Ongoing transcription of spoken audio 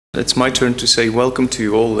It's my turn to say welcome to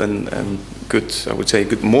you all and good, I would say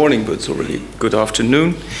good morning, but it's already good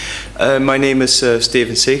afternoon. My name is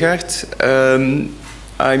Steven Segaert.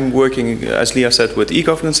 I'm working, as Leah said, with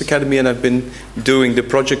eGovernance Academy, and I've been doing the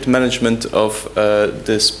project management of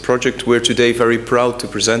this project. We're today very proud to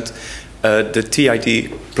present the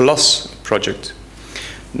TID Plus project.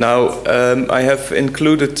 Now, I have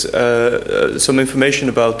included some information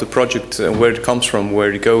about the project and where it comes from,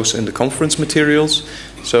 where it goes in the conference materials.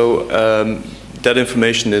 So that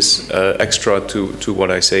information is extra to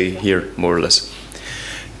what I say here, more or less.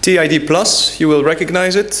 TID Plus, you will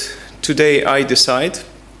recognize it. Today I decide.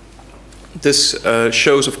 This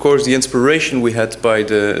shows, of course, the inspiration we had by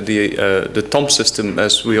the TOM system,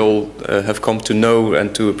 as we all have come to know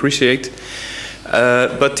and to appreciate.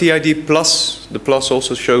 But TID Plus, the plus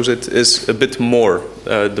also shows it, is a bit more.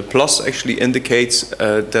 The plus actually indicates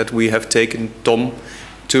that we have taken TOM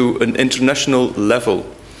to an international level.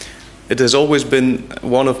 It has always been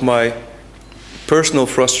one of my personal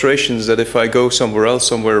frustrations that if I go somewhere else,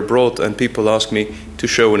 somewhere abroad, and people ask me to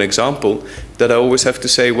show an example, that I always have to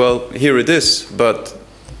say, well, here it is, but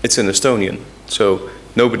it's in Estonian. So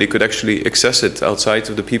nobody could actually access it outside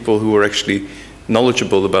of the people who are actually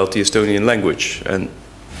knowledgeable about the Estonian language. And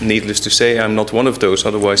needless to say, I'm not one of those,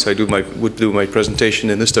 otherwise I would do my presentation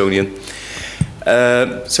in Estonian.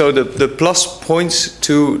 So the plus points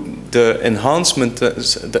to the enhancements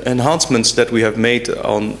that we have made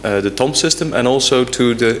on the TOM system, and also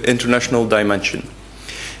to the international dimension.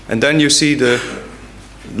 And then you see the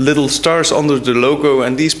little stars under the logo,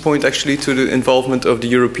 and these point actually to the involvement of the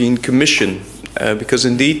European Commission. Because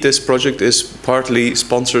indeed this project is partly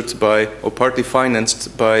sponsored by, or partly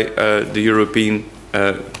financed by, the European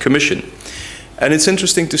Commission. And it's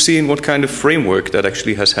interesting to see in what kind of framework that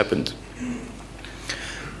actually has happened.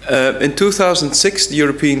 In 2006, the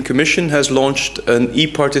European Commission has launched an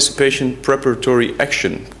e-participation preparatory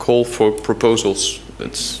action, call for proposals.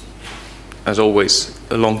 It's, as always,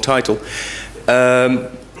 a long title.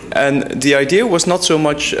 And the idea was not so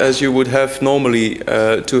much as you would have normally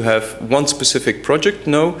to have one specific project.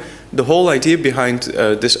 No, the whole idea behind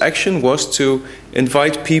this action was to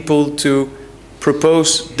invite people to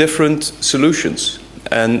propose different solutions.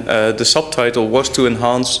 And the subtitle was to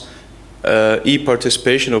enhance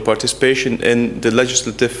e-participation or participation in the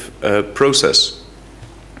legislative process.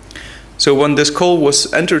 So when this call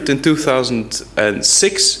was entered in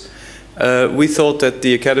 2006, we thought that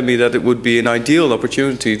the Academy, that it would be an ideal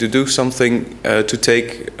opportunity to do something to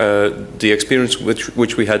take the experience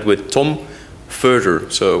which we had with TOM further.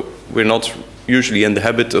 So we're not usually in the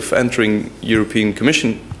habit of entering European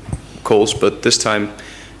Commission calls, but this time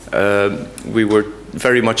we were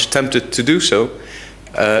very much tempted to do so.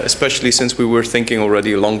 Especially since we were thinking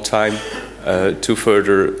already a long time to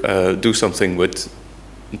further do something with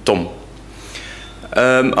TOM.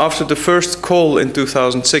 After the first call in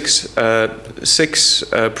 2006, 6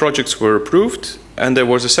 projects were approved, and there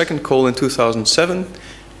was a second call in 2007,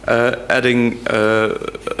 adding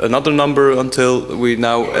another number until we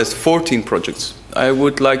now have 14 projects. I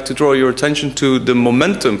would like to draw your attention to the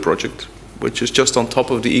Momentum project, which is just on top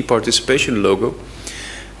of the e-participation logo.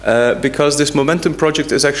 Because this Momentum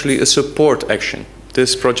project is actually a support action.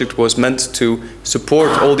 This project was meant to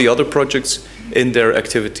support all the other projects in their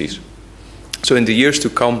activities. So in the years to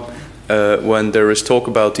come, when there is talk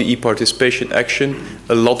about the e-participation action,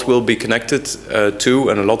 a lot will be connected to,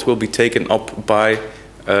 and a lot will be taken up by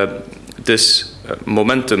this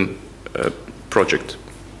Momentum project.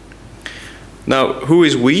 Now, who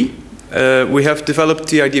is we? We have developed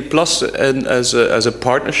TID Plus as a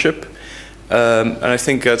partnership. And I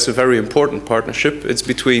think that's a very important partnership. It's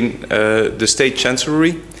between the State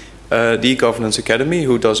Chancellery, the eGovernance Academy,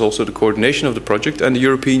 who does also the coordination of the project, and the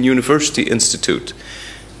European University Institute,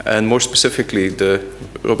 and more specifically the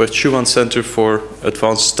Robert Schuman Center for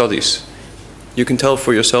Advanced Studies. You can tell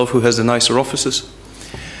for yourself who has the nicer offices.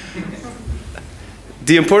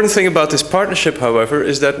 The important thing about this partnership, however,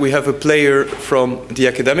 is that we have a player from the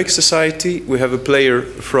academic society, we have a player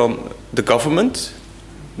from the government,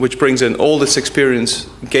 which brings in all this experience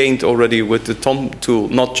gained already with the TOM tool,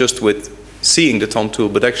 not just with seeing the TOM tool,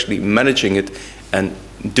 but actually managing it and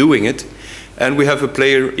doing it. And we have a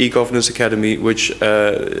player, eGovernance Academy, which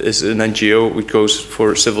is an NGO which goes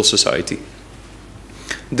for civil society.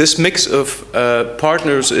 This mix of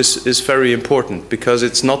partners is very important, because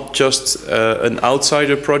it's not just an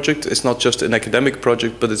outsider project, it's not just an academic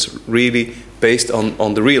project, but it's really based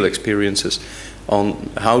on the real experiences on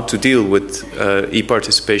how to deal with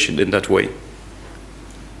e-participation in that way.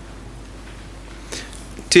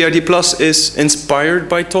 TID Plus is inspired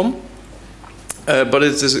by TOM, but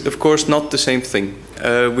it is of course not the same thing.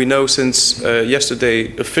 We know since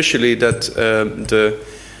yesterday officially that the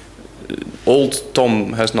old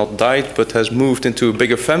Tom has not died, but has moved into a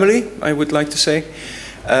bigger family, I would like to say,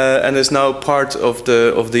 and is now part of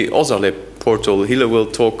the Osale portal. Hila will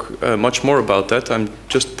talk much more about that. I'm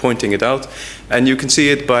just pointing it out. And you can see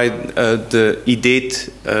it by the IDET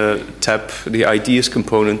tab, the ideas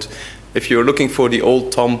component. If you're looking for the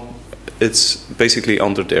old Tom, it's basically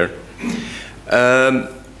under there.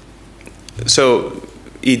 So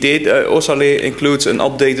IDET Osale includes an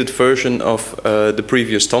updated version of the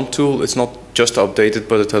previous Tom tool. It's not just updated,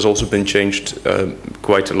 but it has also been changed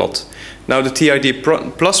quite a lot. Now the TID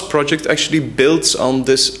Plus project actually builds on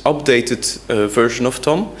this updated version of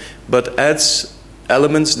Tom, but adds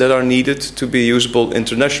elements that are needed to be usable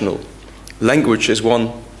international. Language is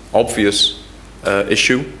one obvious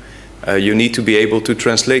issue. You need to be able to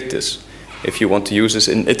translate this. If you want to use this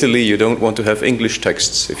in Italy, you don't want to have English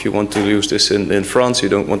texts. If you want to use this in France, you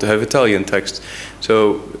don't want to have Italian text.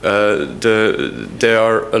 So there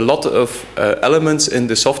are a lot of elements in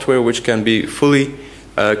the software which can be fully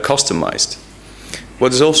customized.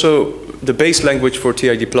 What is also the base language for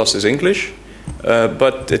TID Plus is English,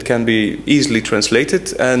 but it can be easily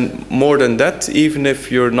translated. And more than that, even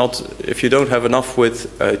if you don't have enough with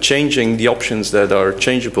changing the options that are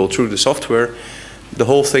changeable through the software, the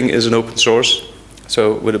whole thing is an open source.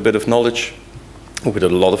 So with a bit of knowledge, or with a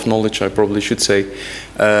lot of knowledge, I probably should say,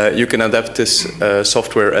 you can adapt this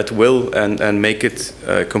software at will and make it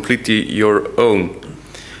completely your own.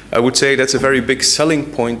 I would say that's a very big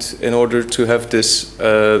selling point in order to have this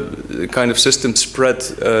kind of system spread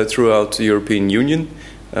throughout the European Union.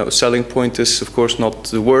 Selling point is, of course, not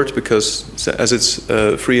the word, because as it's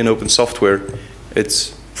free and open software,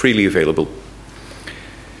 it's freely available.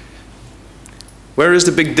 Where is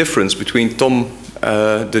the big difference between Tom,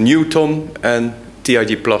 the new Tom, and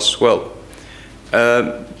TID Plus? Well,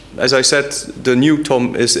 as I said, the new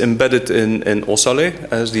Tom is embedded in Osale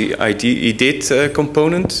as the IDET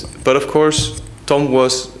component, but of course Tom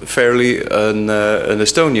was fairly an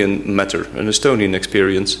Estonian matter, an Estonian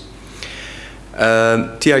experience.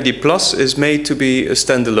 TID Plus is made to be a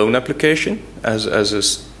standalone application as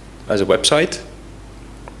a website.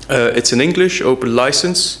 It's in English, open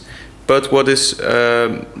license. But what is,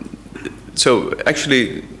 so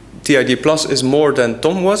actually TID Plus is more than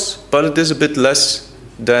Tom was, but it is a bit less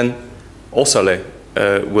than Osale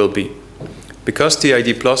will be. Because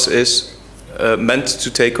TID Plus is meant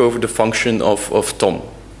to take over the function of Tom.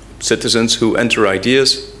 Citizens who enter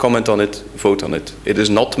ideas, comment on it, vote on it. It is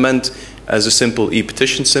not meant as a simple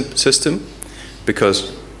e-petition system,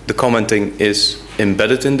 because the commenting is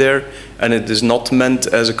embedded in there, and it is not meant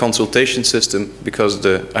as a consultation system because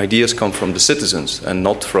the ideas come from the citizens and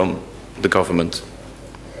not from the government.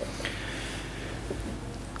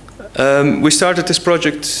 We started this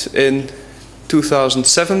project in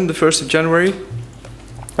 2007, the 1st of January,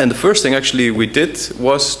 and the first thing actually we did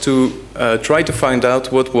was to try to find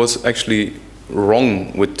out what was actually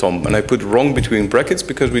wrong with Tom. And I put wrong between brackets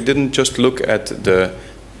because we didn't just look at the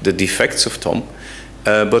defects of Tom,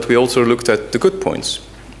 but we also looked at the good points.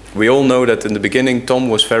 We all know that in the beginning Tom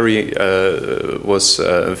was very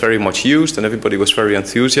much used and everybody was very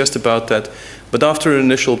enthusiastic about that. But after an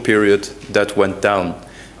initial period, that went down.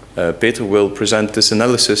 Peter will present this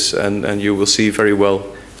analysis and you will see very well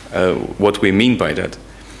what we mean by that.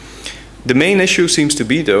 The main issue seems to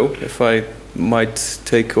be, though, if I might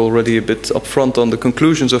take already a bit up front on the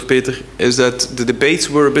conclusions of Peter, is that the debates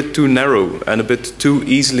were a bit too narrow and a bit too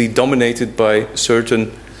easily dominated by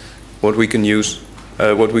certain, what we can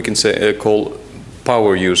call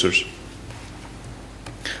power users.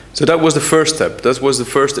 So that was the first step. That was the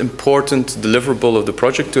first important deliverable of the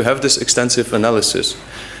project, to have this extensive analysis.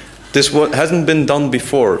 This hasn't been done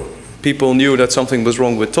before. People knew that something was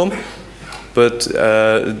wrong with Tom, but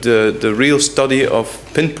the real study of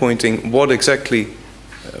pinpointing what exactly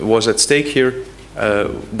was at stake here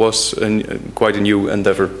was quite a new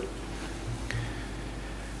endeavor.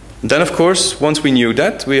 Then, of course, once we knew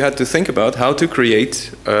that, we had to think about how to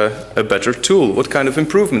create a better tool. What kind of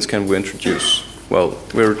improvements can we introduce? Well,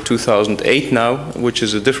 we're 2008 now, which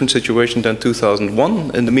is a different situation than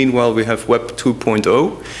 2001. In the meanwhile, we have Web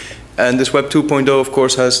 2.0. And this Web 2.0, of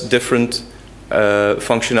course, has different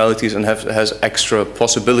functionalities and has extra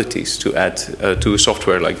possibilities to add to a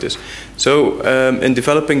software like this. So in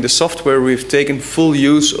developing the software, we've taken full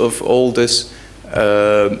use of all this,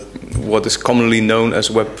 what is commonly known as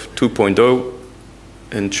Web 2.0,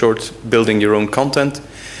 in short, building your own content.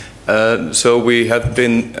 So we have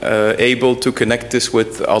been able to connect this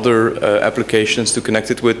with other applications, to connect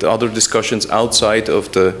it with other discussions outside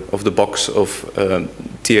of the box of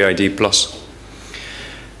TID Plus.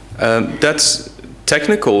 That's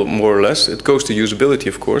technical, more or less. It goes to usability,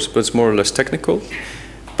 of course, but it's more or less technical.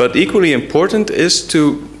 But equally important is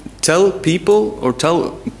to tell people or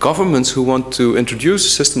tell governments who want to introduce a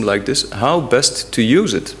system like this how best to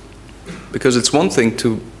use it. Because it's one thing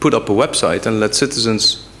to put up a website and let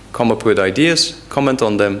citizens come up with ideas, comment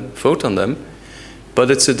on them, vote on them. But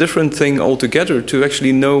it's a different thing altogether to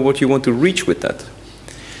actually know what you want to reach with that.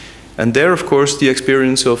 And there, of course, the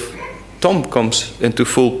experience of Tom comes into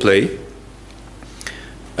full play.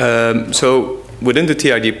 So within the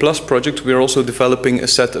TID Plus project, we are also developing a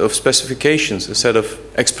set of specifications, a set of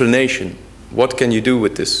explanation. What can you do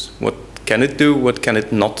with this? What can it do? What can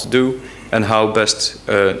it not do? And how best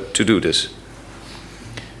to do this.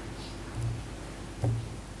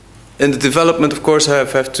 In the development, of course, I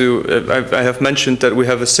have mentioned that we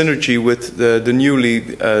have a synergy with the newly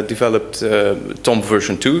developed TOM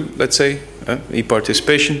version 2, let's say,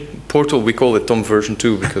 e-participation portal. We call it TOM version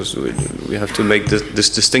 2 because we have to make this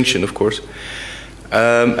distinction, of course.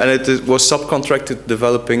 And it was subcontracted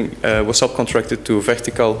to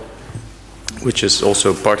Vertical, which is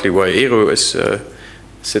also partly why Eero is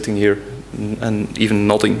sitting here and even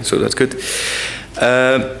nodding, so that's good.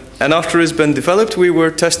 And after it's been developed, we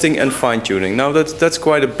were testing and fine-tuning. Now that's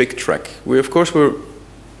quite a big track. We, of course, were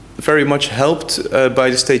very much helped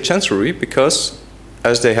by the State Chancellery because,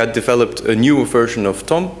 as they had developed a newer version of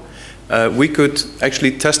TOM, we could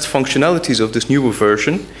actually test functionalities of this newer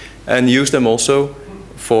version and use them also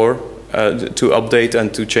for to update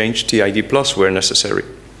and to change TID Plus where necessary.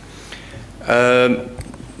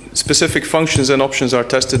 Specific functions and options are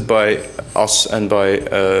tested by us and by,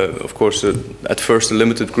 of course, at first a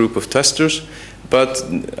limited group of testers. But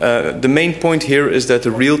the main point here is that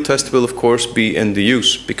the real test will, of course, be in the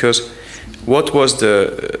use. Because what was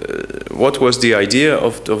the idea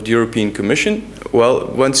of the European Commission? Well,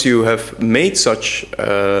 once you have made such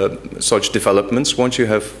developments, once you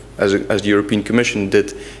have, as the European Commission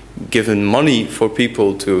did, given money for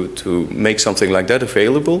people to make something like that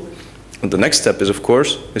available, and the next step is, of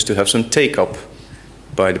course, to have some take-up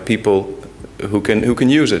by the people who can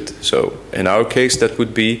use it. So, in our case, that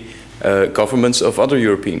would be governments of other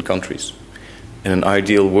European countries. In an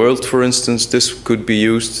ideal world, for instance, the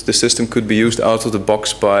system could be used out of the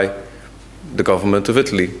box by the government of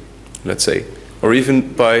Italy, let's say, or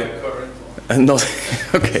even by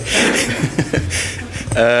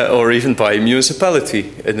or even by a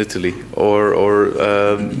municipality in Italy, or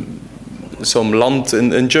some land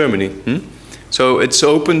in Germany. So it's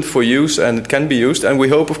open for use and it can be used, and we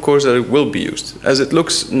hope, of course, that it will be used. As it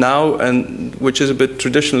looks now, and which is a bit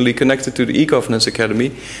traditionally connected to the e-governance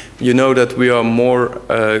academy, you know that we are more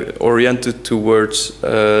oriented towards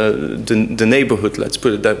the neighborhood, let's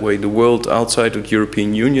put it that way, the world outside of the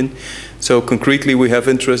European Union. So concretely, we have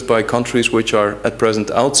interest by countries which are at present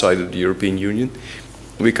outside of the European Union.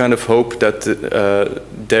 We kind of hope that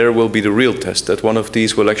there will be the real test, that one of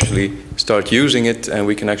these will actually start using it and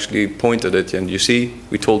we can actually point at it. And you see,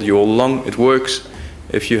 we told you all along, it works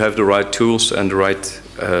if you have the right tools and the right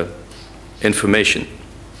information.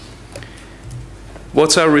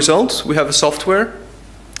 What's our result? We have a software,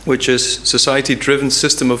 which is society-driven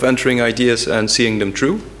system of entering ideas and seeing them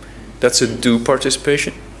through. That's a do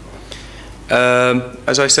participation.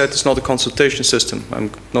 As I said, it's not a consultation system.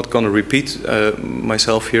 I'm not going to repeat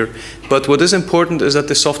myself here. But what is important is that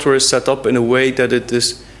the software is set up in a way that it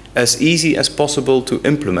is as easy as possible to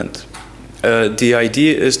implement. The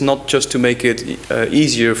idea is not just to make it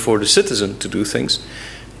easier for the citizen to do things.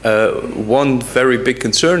 One very big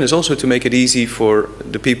concern is also to make it easy for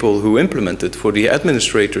the people who implement it, for the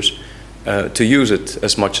administrators, to use it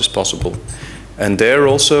as much as possible. And there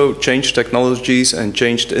also changed technologies and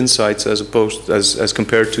changed insights as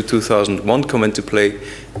compared to 2001 come into play,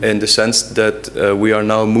 in the sense that we are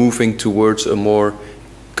now moving towards a more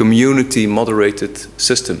community moderated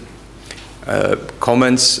system.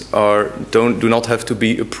 Comments do not have to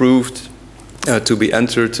be approved to be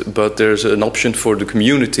entered, but there's an option for the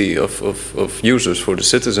community of users, for the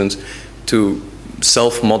citizens, to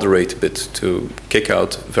self-moderate a bit, to kick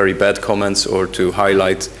out very bad comments or to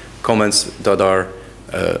highlight comments that are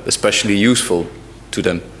especially useful to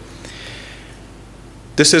them.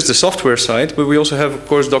 This is the software side, but we also have, of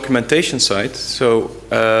course, documentation side. So,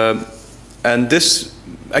 and this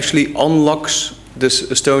actually unlocks this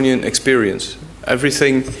Estonian experience.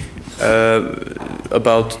 Everything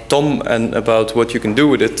about TOM and about what you can do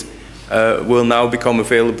with it will now become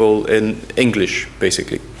available in English,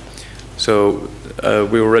 basically. So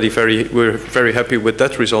we're very happy with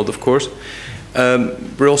that result, of course.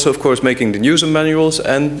 We're also, of course, making the user manuals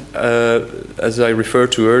and, as I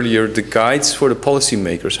referred to earlier, the guides for the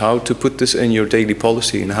policymakers, how to put this in your daily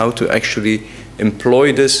policy and how to actually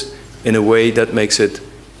employ this in a way that makes it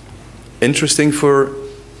interesting for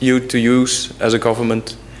you to use as a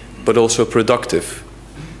government, but also productive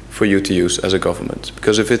for you to use as a government.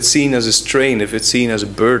 Because if it's seen as a strain, if it's seen as a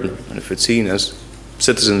burden, and if it's seen as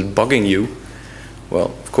citizens bugging you,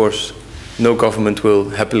 well, of course, no government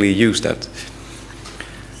will happily use that.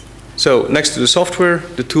 So, next to the software,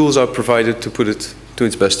 the tools are provided to put it to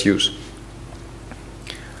its best use.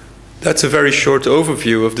 That's a very short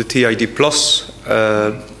overview of the TID Plus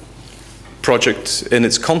project in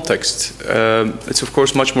its context. It's of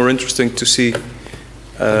course much more interesting to see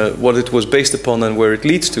what it was based upon and where it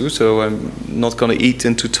leads to, so I'm not going to eat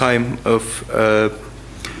into time of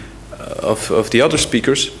the other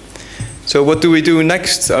speakers. So what do we do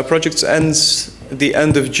next? Our project ends the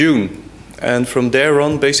end of June. And from there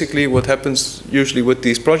on, basically, what happens usually with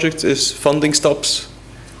these projects is funding stops.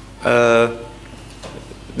 The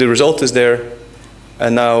result is there,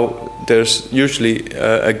 and now there's usually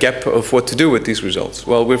a gap of what to do with these results.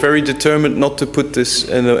 Well, we're very determined not to put this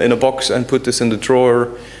in a box and put this in the drawer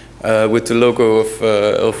with the logo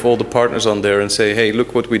of all the partners on there and say, hey,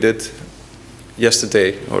 look what we did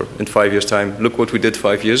yesterday, or in 5 years' time, look what we did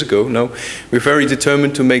 5 years ago. No, we're very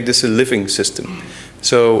determined to make this a living system.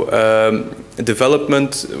 So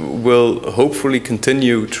development will hopefully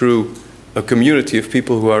continue through a community of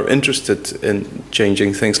people who are interested in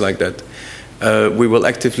changing things like that. We will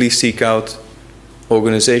actively seek out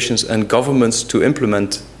organizations and governments to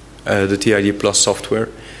implement the TID Plus software,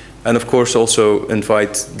 and of course also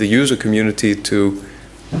invite the user community to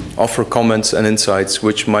offer comments and insights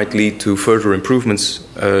which might lead to further improvements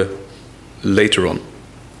later on.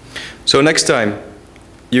 So next time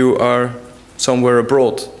you are somewhere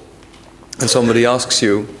abroad and somebody asks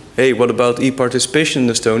you, hey, what about e-participation in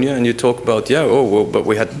Estonia? And you talk about, yeah, oh, well, but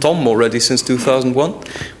we had Tom already since 2001.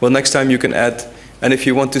 Well, next time you can add, and if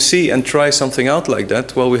you want to see and try something out like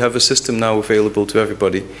that, well, we have a system now available to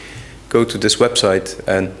everybody. Go to this website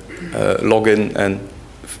and log in and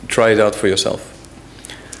try it out for yourself.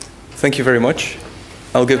 Thank you very much.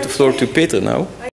 I'll give the floor to Peter now.